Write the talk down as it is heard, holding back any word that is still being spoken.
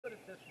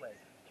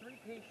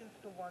patients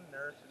to one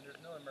nurse and there's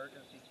no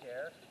emergency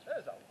care,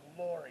 that is a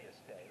glorious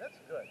day. That's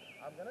good.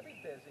 I'm going to be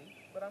busy,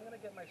 but I'm going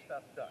to get my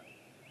stuff done.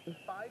 5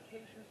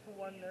 patients to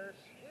one nurse,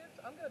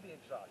 I'm going to be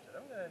exhausted.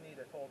 I'm going to need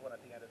a cold one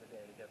at the end of the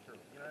day to get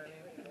through. You know what I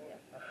mean?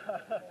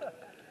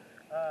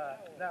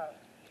 Now,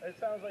 it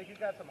sounds like you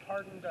got some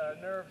hardened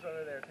nerves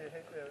over there to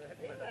hit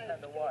with a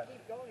 10 to 1.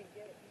 Keep going,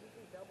 get it. You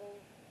do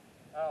doubles.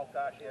 Oh,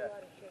 gosh, yeah. A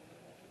lot of shit.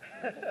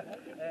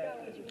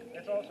 And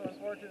it's also,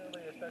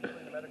 unfortunately, especially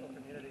in the medical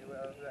community,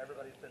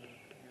 everybody's been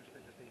used to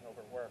just being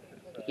overworked.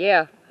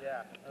 Yeah.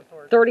 Yeah,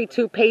 unfortunately.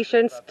 32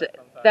 patients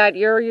that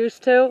you're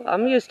used to.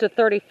 I'm used to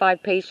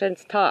 35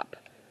 patients top.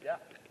 Yeah.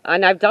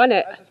 And I've done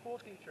it. As a school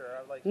teacher, I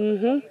have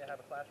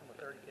a classroom with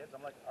 30 kids.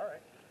 I'm like, all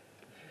right.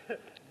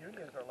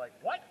 Unions are like,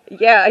 what?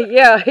 Yeah,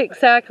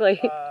 exactly.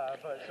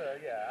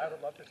 Yeah, I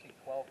would love to see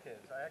 12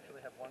 kids. I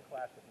actually have one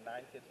class with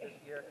 9 kids this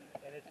year,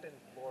 and it's been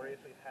glorious.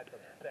 We've had the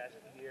best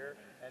year.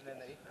 And then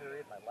the 8th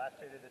period, my last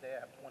period of the day,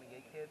 I have 28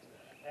 kids,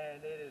 and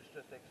it is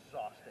just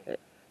exhausting.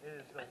 It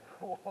is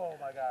oh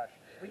my gosh.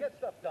 We get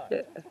stuff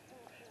done.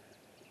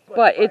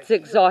 But it's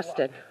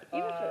exhausting.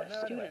 Even for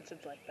students,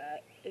 it's like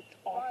that. It's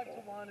awful.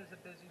 5 to 1 is a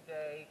busy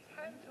day.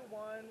 10 to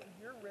 1,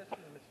 you're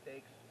risking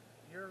mistakes.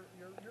 You're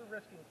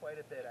risking quite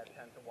a bit at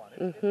 10 to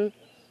 1.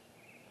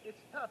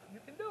 It's tough.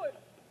 You can do it,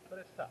 but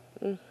it's tough.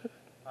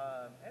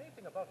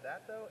 Anything above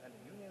that, though, and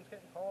the union's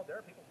getting called, there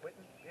are people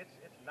quitting.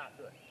 It's not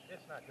good.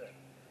 It's not good.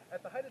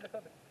 At the height of the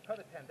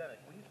COVID pandemic,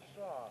 we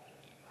saw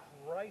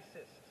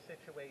crisis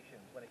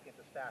situations when it came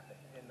to staffing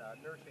in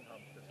nursing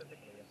homes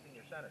specifically and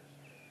senior centers.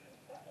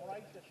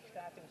 Crisis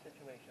staffing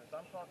situations.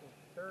 I'm talking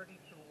 30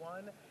 to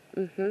 1.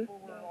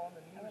 People were on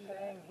the news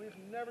saying, we've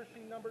never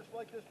seen numbers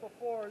like this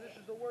before. This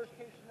is the worst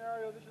case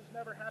scenario. This has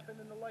never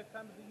happened in the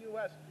lifetime of the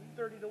U.S.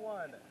 30 to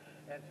 1.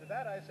 And to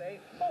that I say,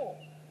 boom!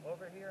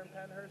 Over here in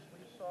Pennhurst,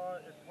 we saw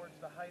towards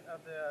the height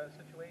of the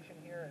situation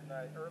here in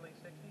the early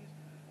 60s,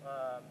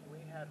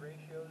 we had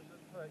ratios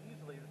of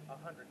easily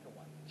 100 to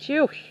 1.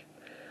 Phew.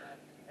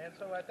 And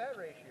so at that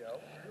ratio,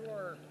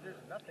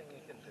 there's nothing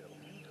you can do.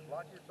 You just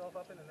lock yourself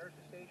up in a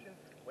nurse's station,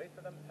 wait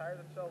for them to tire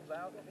themselves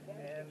out,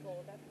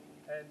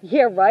 and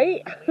yeah,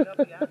 right? clean up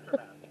the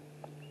aftermath.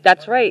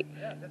 That's right.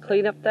 Yeah,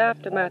 Clean up the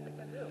aftermath.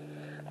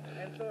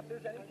 And so if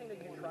there's anything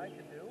that you tried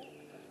to do,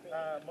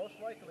 most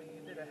likely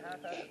you did a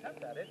half-assed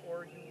attempt at it,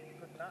 or you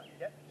could not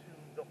get to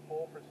the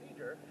full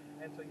procedure,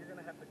 and so you're going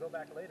to have to go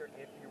back later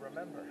if you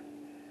remember.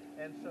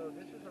 And so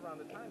this is around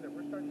the time that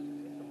we're starting to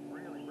see some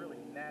really, really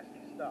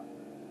nasty stuff.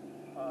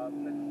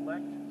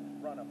 Neglect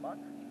run amok,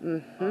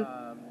 and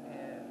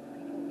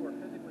people who are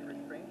physically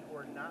restrained who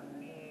are not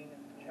being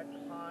checked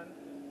upon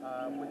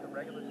with the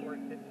regulatory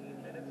 15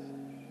 minutes,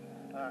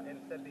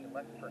 instead being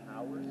left for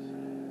hours,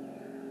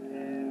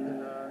 and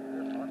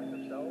they're harming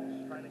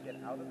themselves trying to get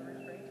out of the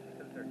restraints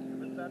because they're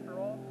humans after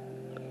all.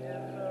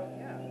 And so,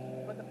 yeah,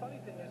 but the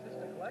funny thing is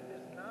this neglect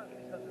is not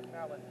because of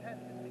malintent,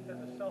 it's because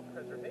of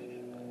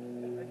self-preservation.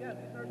 Again,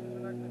 these nurses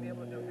are not going to be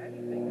able to do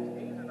anything,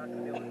 these aides are not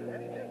going to be able to do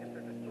anything if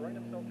they're just throwing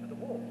themselves to the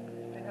wolves.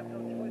 They have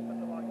no choice but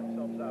to lock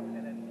themselves up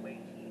and then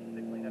wait to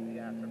clean up the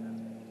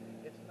aftermath.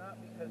 It's not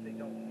because they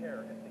don't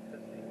care, it's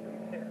because they do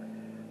care.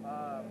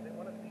 They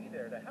want to be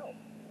there to help,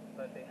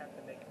 but they have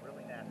to make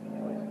really nasty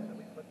choices, and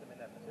we put them in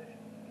that position.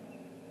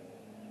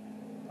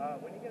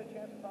 When you get a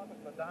chance to talk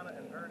with Madonna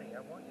and Bernie,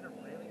 I want you to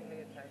really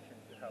pay attention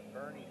to how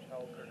Bernie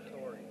tells her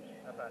story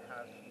about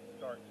how she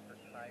starts her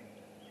time.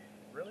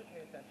 Really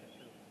pay attention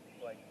to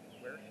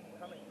where she's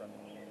coming from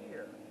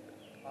here.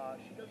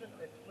 She doesn't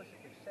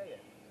explicitly say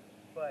it,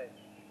 but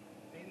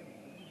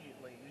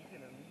you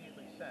can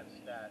immediately sense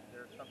that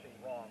there's something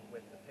wrong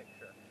with the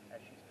picture as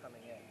she's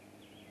coming in.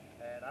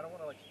 And I don't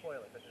want to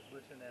spoil it, but just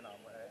listen in on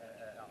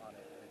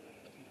it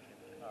and teach it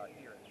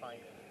here and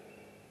find it.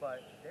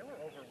 But they were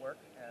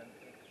overworked, and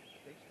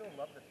they still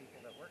love the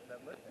people that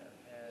live there,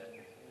 and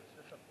it's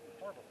just a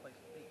horrible place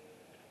to be.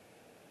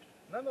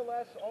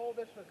 Nonetheless, all of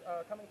this was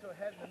coming to a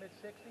head in the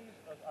mid-60s.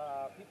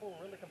 People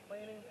were really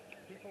complaining.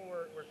 People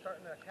were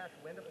starting to catch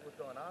wind of what was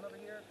going on over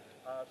here.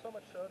 So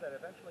much so that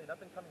eventually an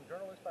up-and-coming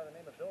journalist by the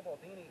name of Bill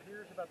Baldini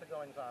hears about the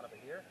goings-on over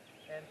here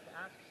and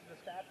asks the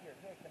staff here,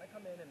 hey, can I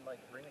come in and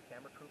bring a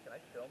camera crew? Can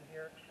I film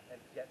here and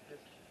get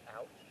this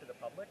out to the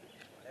public?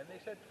 And they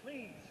said,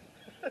 please,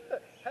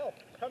 help,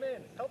 come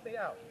in, help me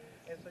out.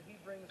 And so he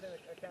brings in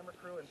a camera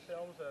crew and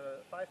films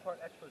a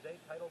 5-part expose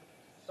titled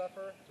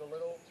Suffer the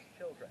Little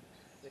Children.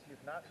 If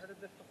you've not heard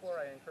of this before,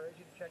 I encourage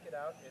you to check it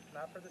out. It's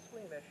not for the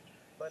squeamish,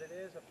 but it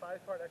is a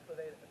 5-part expose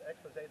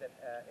that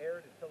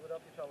aired in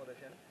Philadelphia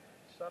television.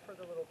 Suffer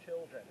the Little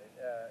Children.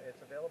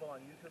 It's available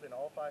on YouTube in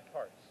all 5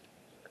 parts.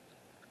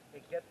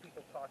 It gets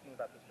people talking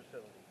about this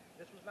facility.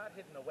 This was not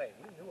hidden away.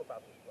 We knew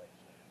about this place.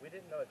 We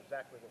didn't know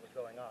exactly what was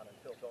going on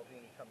until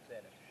Baldini comes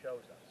in and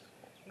shows us.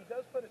 He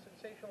does put a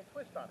sensational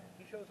twist on it.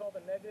 He shows all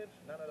the negatives,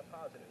 none of the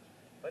positives,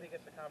 but he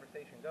gets the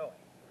conversation going.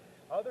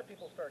 Other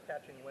people start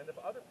catching wind of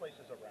other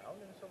places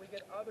around, and so we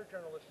get other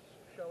journalists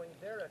showing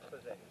their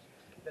exposés.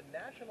 The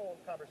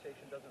national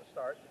conversation doesn't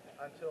start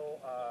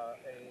until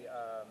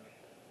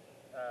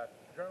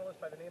journalist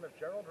by the name of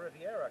Gerald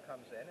Riviera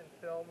comes in and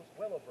films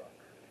Willowbrook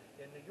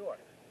in New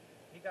York.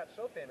 He got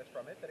so famous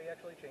from it that he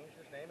actually changed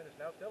his name and is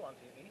now still on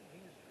TV.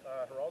 He's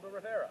Geraldo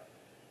Rivera.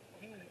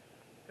 He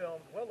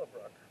filmed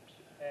Willowbrook,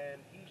 and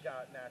he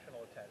got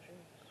national attention,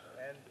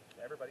 and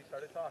everybody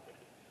started talking.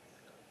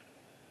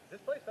 This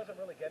place doesn't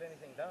really get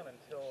anything done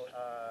until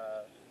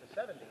the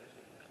 70s,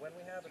 when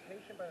we have a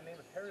patient by the name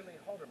of Terry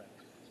Lee Halderman,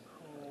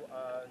 who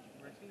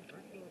received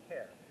routine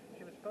care.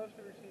 She was supposed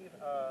to receive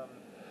a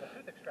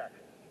tooth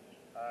extraction,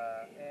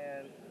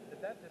 and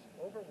the dentist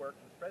overworked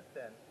and spread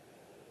thin,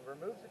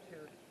 removes the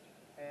tooth,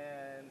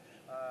 and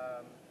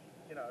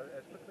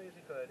as quickly as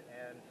he could,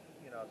 and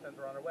sends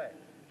her on her way.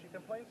 She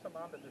complains to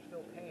Mom that there's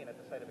still pain at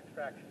the site of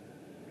extraction.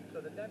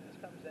 So the dentist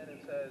comes in and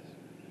says,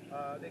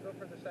 they go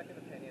for the second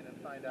opinion and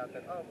find out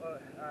that,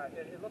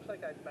 it looks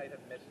like I might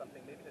have missed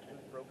something. Maybe the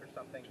tooth broke or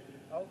something.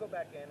 I'll go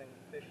back in and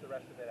fish the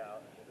rest of it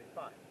out, and we'll be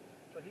fine.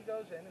 So he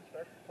goes in and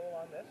starts to pull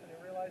on this, and he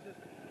realizes,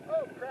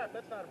 oh crap,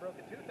 that's not a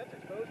broken tooth, that's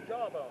exposed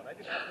jawbone. I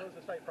did not close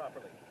the site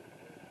properly.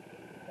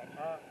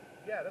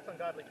 Yeah, that's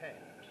ungodly pain.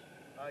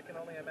 I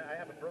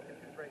have a broken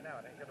tooth right now,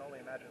 and I can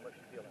only imagine what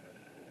she's dealing with.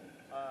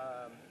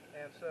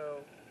 And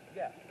so,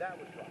 yeah, that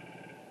was rough.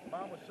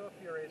 Mom was so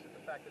furious at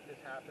the fact that this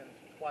happened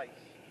twice.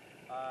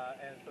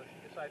 And so she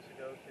decides to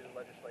go to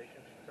legislation.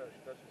 So she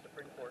goes to the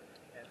Supreme Court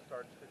and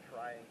starts to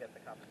try and get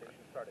the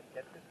compensation started.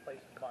 Get this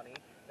place money.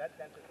 That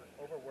dentist was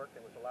overworked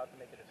and was allowed to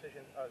make a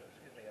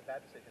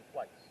bad decision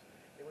twice.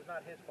 It was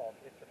not his fault.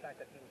 It's the fact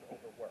that he was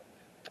overworked.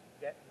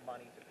 Get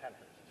money to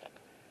Pennhurst.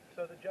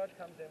 So the judge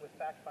comes in with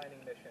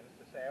fact-finding missions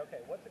to say,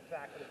 okay, what's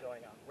exactly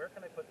going on? Where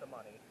can I put the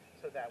money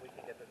so that we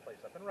can get this place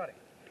up and running?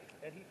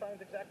 And he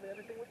finds exactly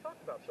everything we've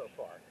talked about so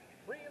far.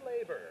 Free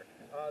labor,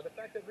 the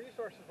fact that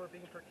resources were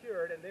being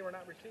procured and they were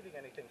not receiving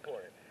anything for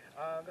it.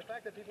 The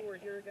fact that people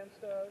were here against,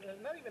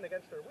 not even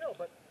against their will,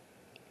 but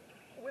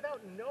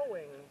without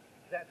knowing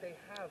that they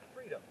have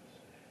freedoms.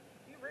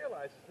 He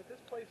realizes that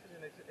this place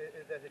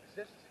that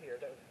exists here,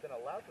 that has been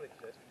allowed to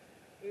exist,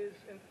 is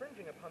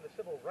infringing upon the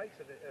civil rights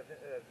of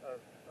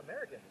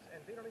Americans,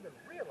 and they don't even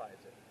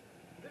realize it.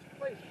 This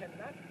place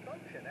cannot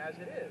function as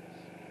it is.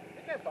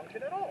 It can't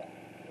function at all.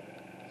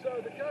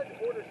 So the judge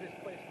orders this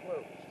place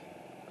closed.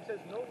 He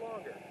says no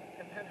longer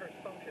can Pennhurst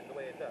function the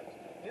way it does.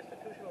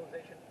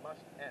 Institutionalization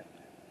must end.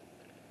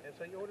 And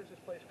so he orders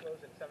this place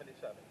closed in 77.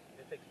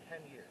 It takes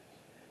 10 years.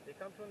 They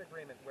come to an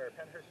agreement where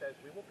Pennhurst says,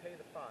 we will pay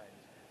the fines.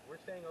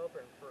 We're staying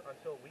open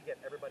until we get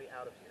everybody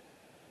out of here.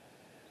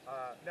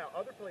 Now,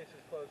 other places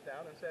closed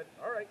down and said,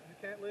 all right, you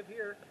can't live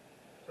here,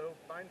 so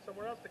find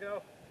somewhere else to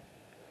go.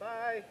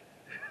 Bye.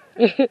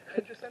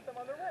 And just sent them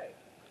on their way.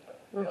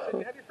 And said,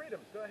 you have your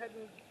freedoms. Go ahead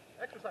and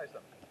exercise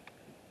them.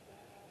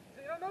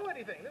 They don't know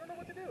anything. They don't know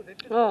what to do. They've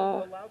just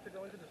been allowed to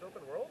go into this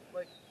open world.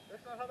 Like,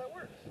 that's not how that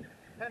works.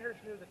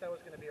 Pennhurst knew that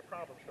was going to be a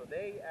problem, so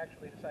they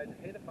actually decided to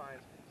pay the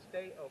fines,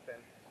 stay open,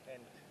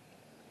 and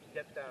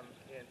get them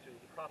into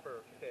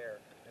proper care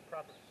and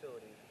proper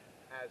facilities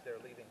as they're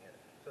leaving here.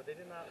 So they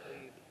did not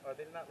leave, or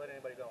they did not let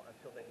anybody go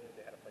until they knew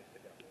they had a place to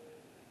go.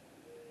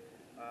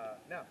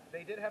 Now,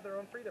 they did have their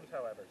own freedoms,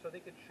 however, so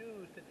they could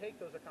choose to take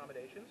those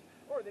accommodations,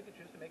 or they could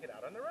choose to make it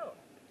out on their own.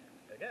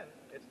 Again,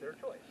 it's their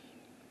choice.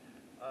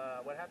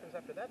 What happens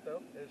after that,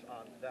 though, is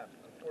on them,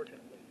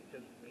 unfortunately,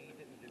 because we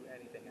didn't do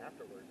anything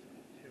afterwards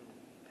to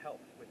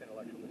help with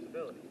intellectual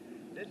disability.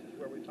 This is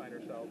where we find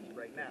ourselves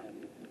right now.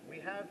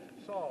 We have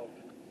solved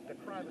the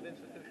crime of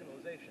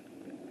institutionalization.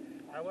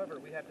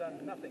 However, we have done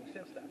nothing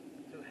since then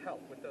to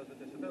help with those with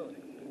disability.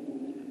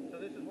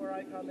 So this is where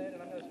I come in, and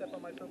I'm going to step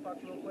on my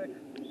soapbox real quick,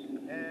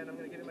 and I'm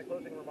going to give you my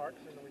closing remarks,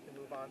 and then we can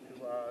move on to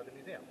the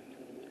museum.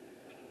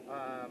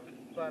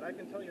 But I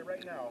can tell you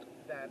right now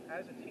that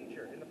as a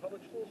teacher in the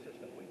public school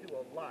system, we do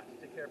a lot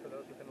to care for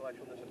those with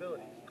intellectual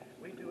disabilities.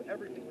 We do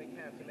everything we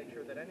can to make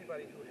sure that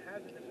anybody who has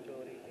a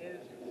disability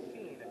is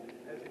seen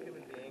as a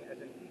human being,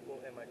 as an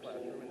equal in my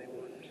classroom, and they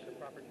will receive the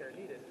proper care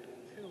needed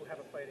to have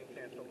a fighting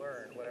chance to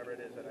learn whatever it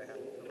is that I have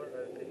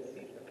to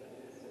teach them.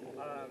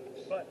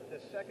 But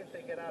the second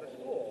they get out of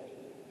school,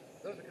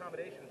 those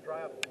accommodations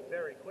dry up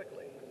very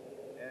quickly.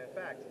 And in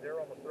fact,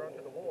 they're almost thrown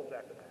to the wolves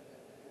after that.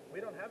 We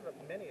don't have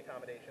many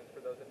accommodations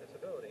for those with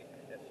disability,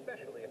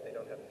 especially if they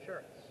don't have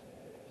insurance.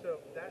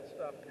 So that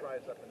stuff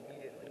dries up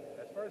immediately.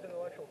 As far as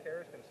intellectual care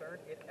is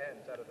concerned, it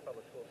ends out of the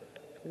public school system.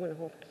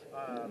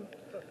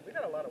 So we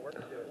got a lot of work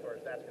to do as far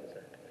as that's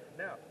concerned.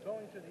 Now,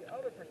 going to the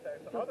other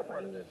perspective, the other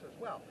part of this as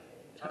well.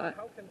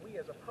 How can we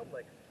as a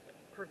public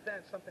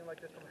prevent something like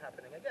this from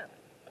happening again?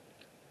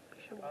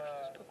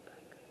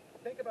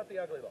 Think about the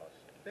ugly laws.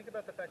 Think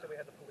about the fact that we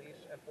had the police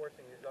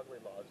enforcing these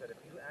ugly laws, that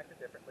if you acted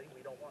differently,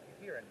 we don't want you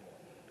here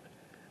anymore.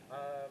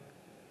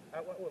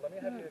 Let me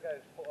have you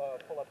guys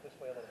pull up this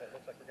way a little bit.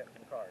 Looks like we're getting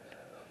some cars.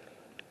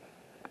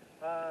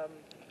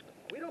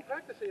 We don't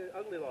practice the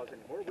ugly laws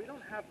anymore. We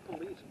don't have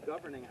police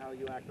governing how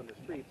you act on the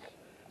streets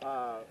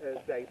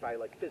by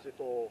like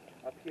physical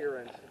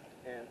appearance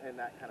and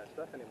that kind of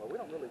stuff anymore. We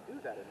don't really do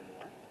that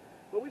anymore.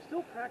 But we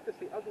still practice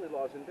the ugly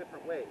laws in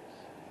different ways.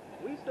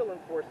 We still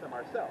enforce them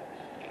ourselves.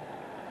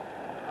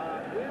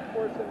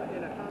 Reinforce them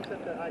in a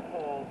concept that I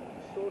call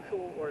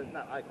social, or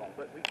not I call,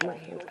 but we call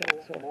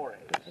social mores.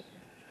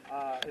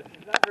 If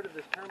you've not heard of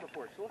this term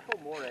before, social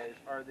mores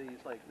are these,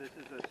 like, this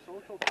is a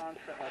social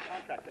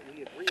contract that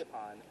we agree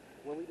upon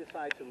when we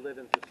decide to live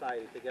in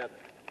society together.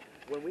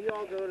 When we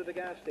all go to the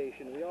gas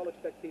station, we all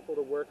expect people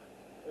to work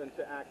and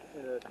to act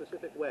in a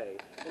specific way.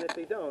 And if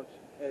they don't,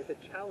 and if it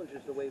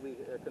challenges the way we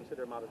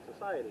consider modern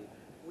society,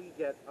 we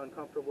get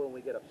uncomfortable and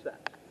we get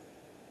upset.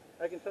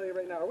 I can tell you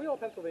right now, are we all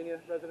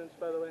Pennsylvania residents,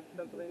 by the way?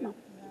 Pennsylvania?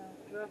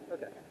 No. No?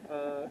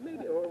 Okay.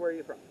 Maybe, or where are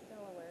you from?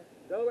 Delaware.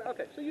 Delaware?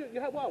 Okay, so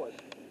you have Wawas,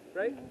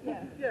 right?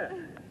 Yeah. Yeah.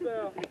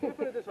 So, I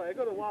put it this way, I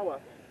go to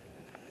Wawa,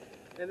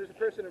 and there's a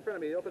person in front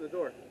of me, open the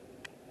door.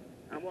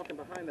 I'm walking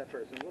behind that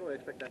person. What do I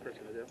expect that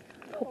person to do?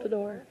 Hold the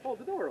door. Hold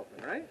the door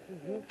open, right?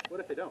 Mm-hmm. What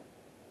if they don't?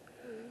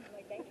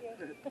 Like, thank you.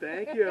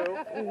 Thank you.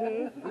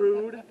 Mm-hmm.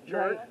 Rude,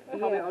 jerk,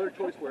 probably other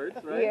choice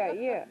words, right? Yeah,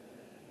 yeah.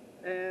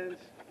 And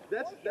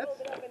that's.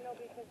 Hold it up and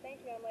nobody says thank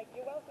you. I'm like,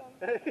 you're welcome.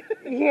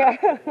 Yeah.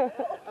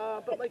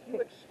 But like you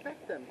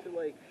expect them to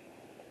like.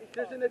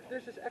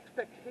 There's this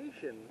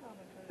expectation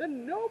that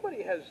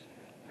nobody has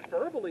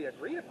verbally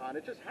agreed upon.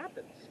 It just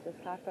happens. Just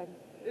happens.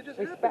 It just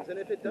happens, and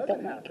if it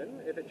doesn't happen,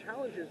 if it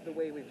challenges the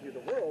way we view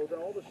the world, then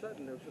all of a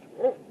sudden there's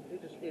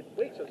just, it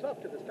wakes us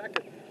up to this fact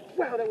that,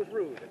 wow, that was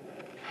rude.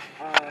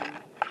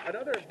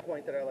 Another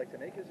point that I like to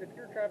make is if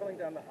you're traveling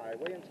down the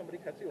highway and somebody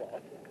cuts you off,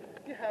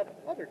 you have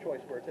other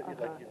choice words that you'd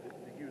like to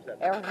use that.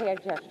 Or hand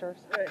gestures.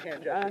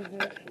 Hand gestures,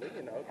 especially,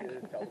 you know,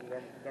 to tell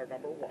them they're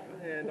number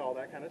one and all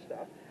that kind of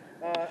stuff.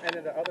 And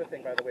then the other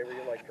thing, by the way, where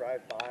you like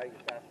drive by, you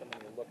pass them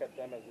and you look at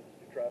them as you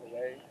drive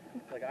away.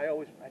 Like I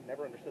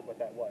never understood what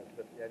that was,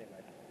 but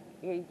anyway.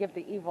 You give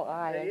the evil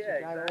eye as you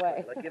drive exactly.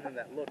 away. Like give them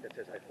that look that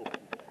says, I hope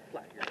you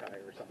flat your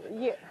tire or something.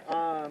 Yeah.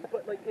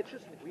 But like it's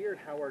just weird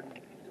how our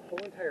whole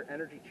entire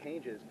energy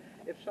changes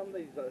if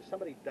somebody does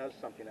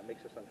something that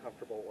makes us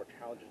uncomfortable or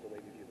challenges the way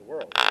we view the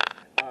world.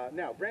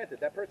 Now, granted,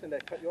 that person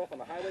that cut you off on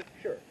the highway,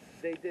 sure,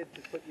 they did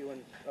to put you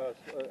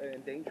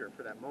in danger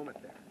for that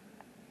moment there.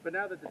 But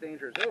now that the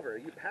danger is over,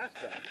 you passed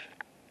them.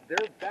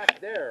 They're back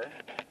there.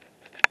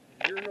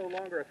 You're no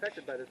longer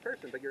affected by this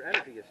person, but your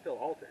energy is still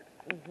altered.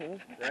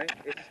 Mm-hmm. Right?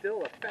 It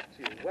still affects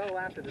you well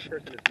after this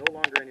person is no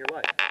longer in your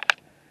life.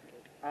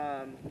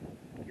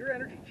 Your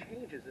energy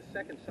changes the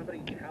second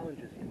somebody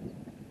challenges you.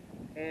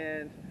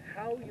 And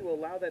how you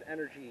allow that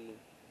energy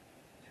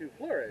to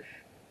flourish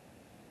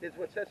is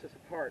what sets us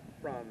apart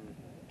from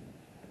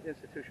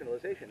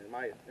institutionalization, in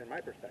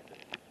my perspective.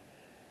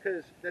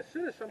 Because as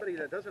soon as somebody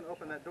that doesn't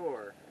open that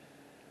door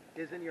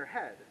is in your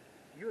head,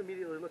 you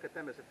immediately look at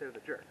them as if they're the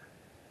jerk.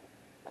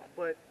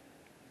 But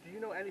do you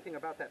know anything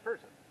about that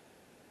person?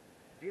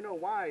 Do you know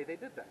why they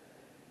did that?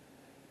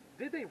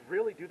 Did they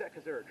really do that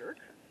because they're a jerk?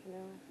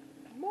 No.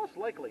 Most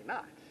likely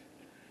not.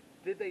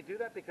 Did they do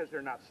that because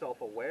they're not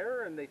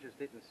self-aware and they just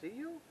didn't see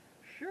you?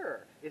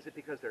 Sure. Is it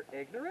because they're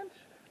ignorant?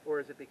 Or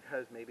is it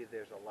because maybe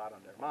there's a lot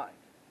on their mind?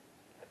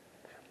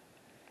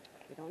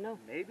 We don't know.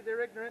 Maybe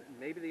they're ignorant,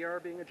 maybe they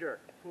are being a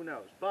jerk. Who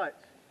knows? But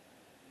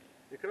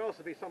it could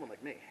also be someone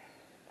like me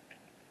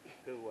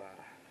who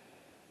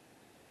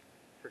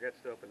forgets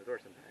to open the door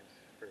sometimes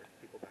for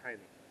people behind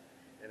me.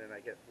 And then I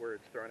get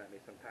words thrown at me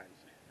sometimes.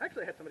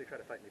 Actually, I had somebody try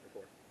to fight me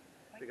before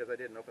because I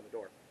didn't open the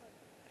door.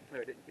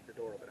 No, I didn't keep the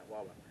door open at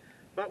Wawa.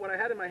 But what I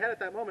had in my head at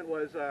that moment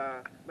was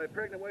my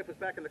pregnant wife was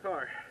back in the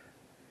car.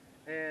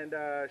 And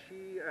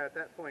she, at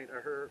that point,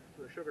 her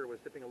sugar was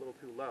dipping a little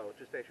too low,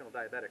 gestational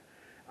diabetic.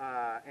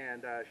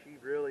 And she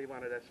really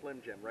wanted a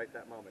Slim Jim right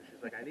that moment.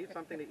 She's like, I need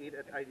something to eat.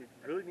 I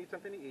really need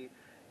something to eat.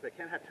 I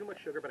can't have too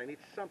much sugar, but I need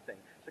something.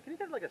 So can you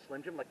get like a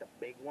Slim Jim, like the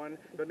big one?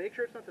 But make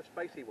sure it's not the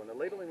spicy one. The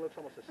labeling looks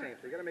almost the same.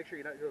 So you got to make sure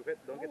you don't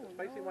get the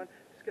spicy one.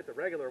 Just get the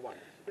regular one.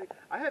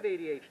 I have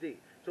ADHD,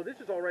 so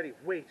this is already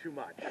way too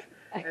much.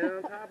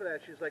 And on top of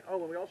that, she's like, oh,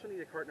 and we also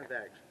need a carton of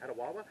eggs. At a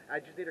Wawa, I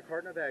just need a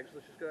carton of eggs.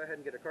 Let's just go ahead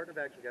and get a carton of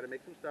eggs. We got to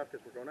make some stuff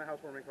because we're going to a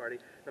housewarming party.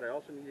 But I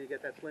also need to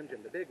get that Slim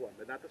Jim, the big one,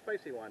 but not the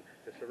spicy one,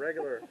 just the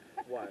regular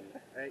one.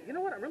 You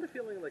know what? I'm really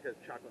feeling like a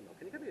chocolate milk.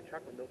 Can you get me a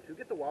chocolate milk too?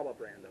 Get the Wawa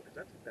brand though, because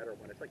that's the better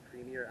one. It's like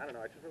creamier. I don't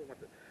know. I just really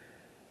want the.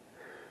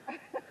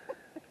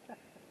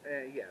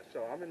 Yeah.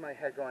 So I'm in my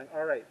head going,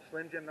 all right,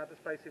 Slim Jim, not the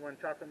spicy one.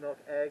 Chocolate milk,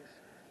 eggs.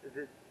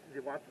 Do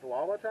you want the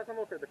Wawa chocolate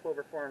milk or the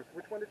Clover Farms?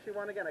 Which one did she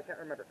want again? I can't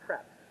remember.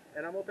 Crap.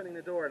 And I'm opening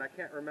the door and I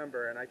can't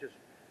remember, and I just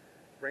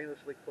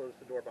brainlessly close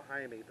the door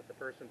behind me. But the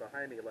person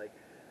behind me, like,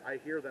 I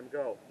hear them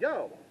go,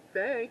 "Yo,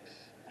 thanks."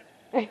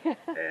 And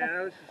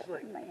I was just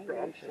like,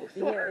 bro, I'm so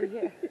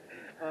sorry.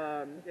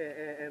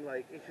 And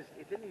like,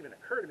 it didn't even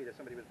occur to me that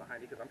somebody was behind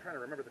me because I'm trying to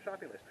remember the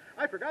shopping list.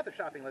 I forgot the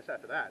shopping list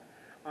after that.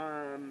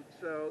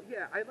 So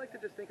yeah, I'd like to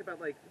just think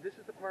about, like, this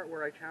is the part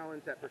where I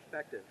challenge that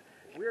perspective.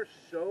 We're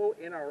so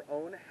in our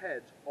own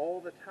heads all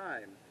the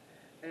time,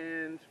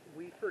 and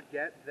we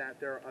forget that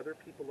there are other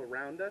people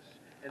around us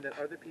and that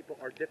other people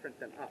are different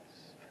than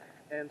us.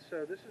 And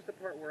so this is the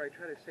part where I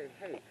try to say,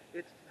 hey,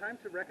 it's time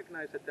to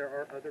recognize that there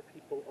are other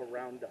people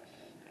around us,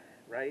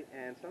 right?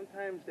 And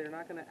sometimes they're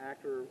not going to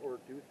act or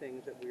do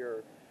things that we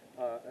are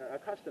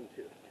accustomed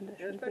to.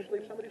 And especially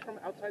if somebody's from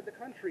outside the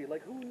country,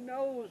 like who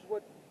knows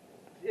what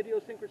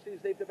idiosyncrasies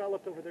they've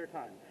developed over their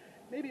time.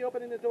 Maybe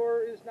opening the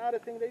door is not a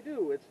thing they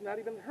do. It's not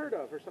even heard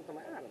of or something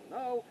like that. I don't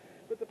know.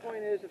 But the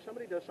point is, if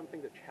somebody does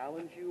something to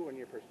challenge you and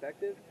your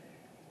perspective,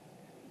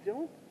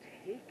 don't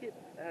take it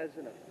as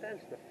an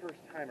offense the first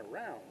time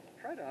around.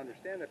 Try to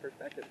understand their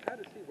perspective. Try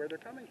to see where they're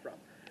coming from.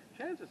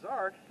 Chances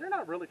are, they're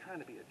not really trying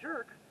to be a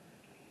jerk.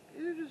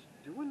 They're just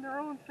doing their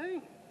own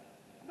thing.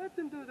 Let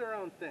them do their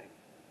own thing.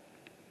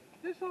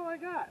 That's all I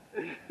got.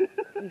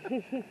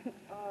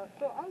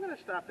 So I'm going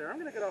to stop there. I'm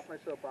going to get off my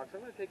soapbox.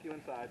 I'm going to take you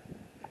inside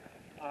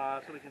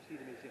so we can see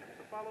the museum.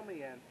 So follow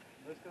me in.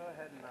 Let's go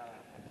ahead and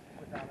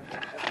put down a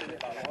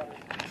water.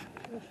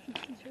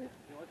 You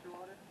want your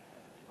water?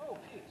 Oh,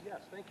 geez,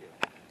 yes, thank you.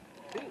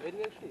 See,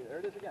 ADHD, there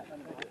it is again.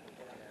 Thank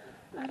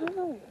you. I don't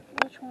know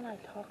which one I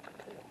talked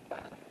to.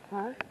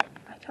 Huh?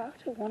 I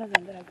talked to one of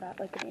them that I got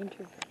like an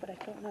interview, but I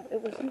don't know.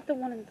 It wasn't the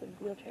one in the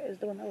wheelchair. It was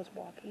the one that was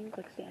walking,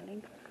 like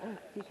standing. Oh,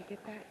 did you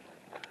get that?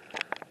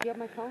 Do you have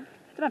my phone?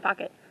 It's in my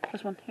pocket.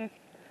 This one here.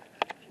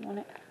 If you want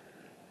it.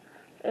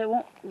 It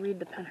won't read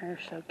the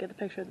Pennhurst, so get the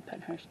picture of the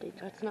Pennhurst dates.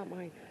 That's not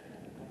mine.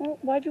 Well,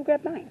 why'd you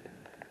grab mine?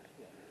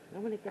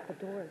 I'm gonna get the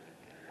doors.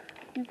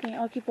 Okay,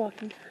 I'll keep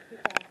walking.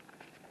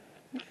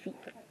 My feet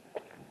hurt.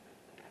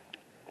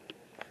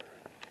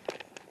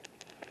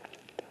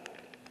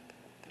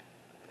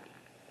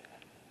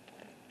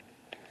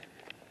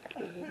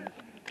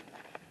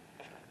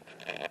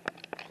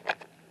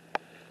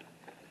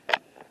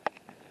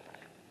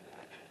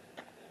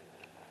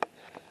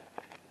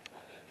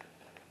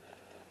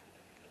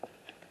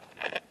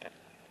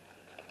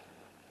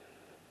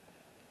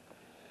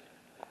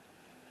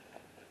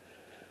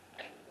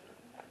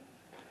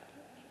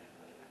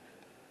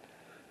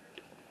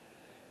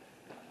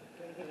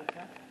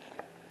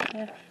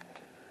 Yeah.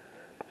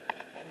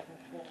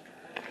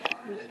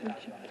 Just make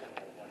sure.